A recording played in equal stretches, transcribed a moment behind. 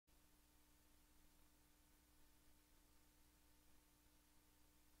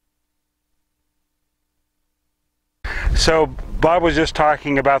So Bob was just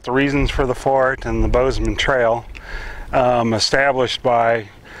talking about the reasons for the fort and the Bozeman Trail, established by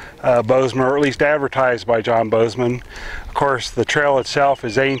Bozeman, or at least advertised by John Bozeman. Of course, the trail itself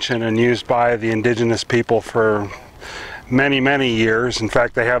is ancient and used by the indigenous people for many years. In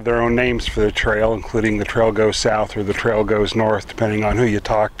fact, they have their own names for the trail, including the trail goes south or the trail goes north, depending on who you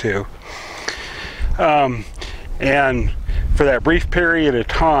talk to. And for that brief period of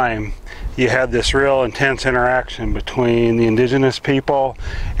time, you had this real intense interaction between the indigenous people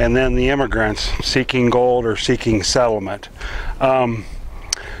and then the immigrants seeking gold or seeking settlement.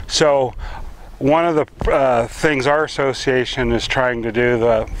 So one of the things our association is trying to do,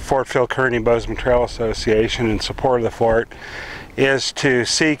 the Fort Phil Kearny Bozeman Trail Association, in support of the fort, is to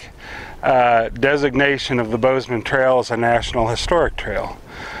seek designation of the Bozeman Trail as a National Historic Trail.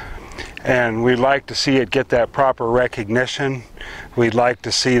 And we'd like to see it get that proper recognition. We'd like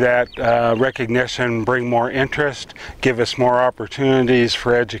to see that recognition bring more interest, give us more opportunities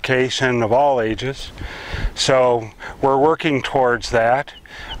for education of all ages. So we're working towards that.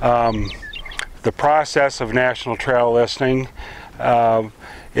 The process of National Trail listing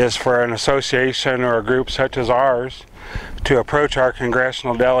is for an association or a group such as ours to approach our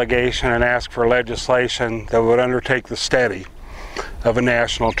congressional delegation and ask for legislation that would undertake the study of a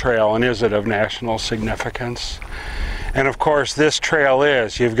national trail, and is it of national significance. And of course this trail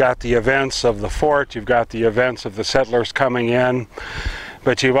is. You've got the events of the fort, you've got the events of the settlers coming in,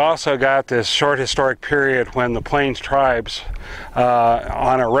 but you've also got this short historic period when the Plains tribes,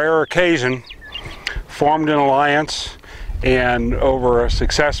 on a rare occasion, formed an alliance, and over a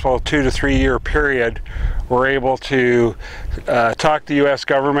successful 2 to 3 year period were able to talk the U.S.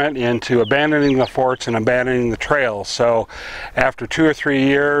 government into abandoning the forts and abandoning the trails. So after 2 or 3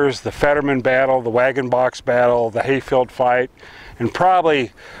 years, the Fetterman battle, the wagon box battle, the hayfield fight, and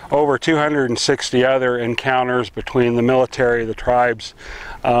probably over 260 other encounters between the military, the tribes,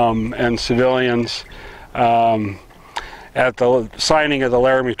 and civilians. At the signing of the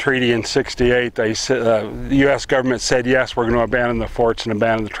Laramie Treaty in '68, the U.S. government said, yes, we're going to abandon the forts and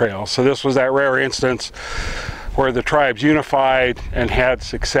abandon the trails. So this was that rare instance where the tribes unified and had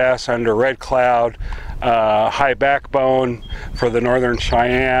success under Red Cloud, High Backbone for the Northern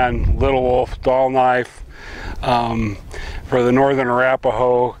Cheyenne, Little Wolf, Dull Knife, for the Northern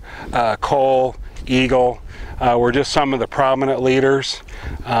Arapaho, Cole, Eagle, were just some of the prominent leaders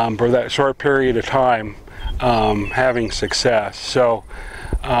for that short period of time. Having success. So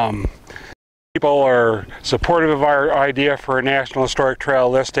people are supportive of our idea for a National Historic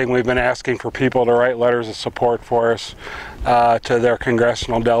Trail listing. We've been asking for people to write letters of support for us to their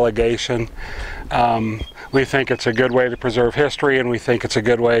congressional delegation. We think it's a good way to preserve history, and we think it's a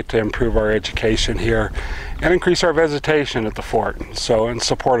good way to improve our education here and increase our visitation at the fort, so in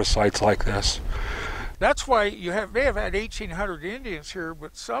support of sites like this. That's why may have had 1,800 Indians here,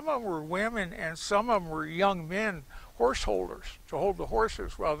 but some of them were women and some of them were young men, horse holders, to hold the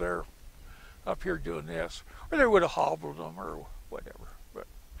horses while they're up here doing this. Or they would have hobbled them or whatever. But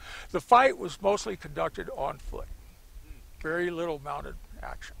the fight was mostly conducted on foot. Very little mounted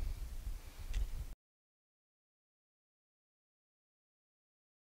action.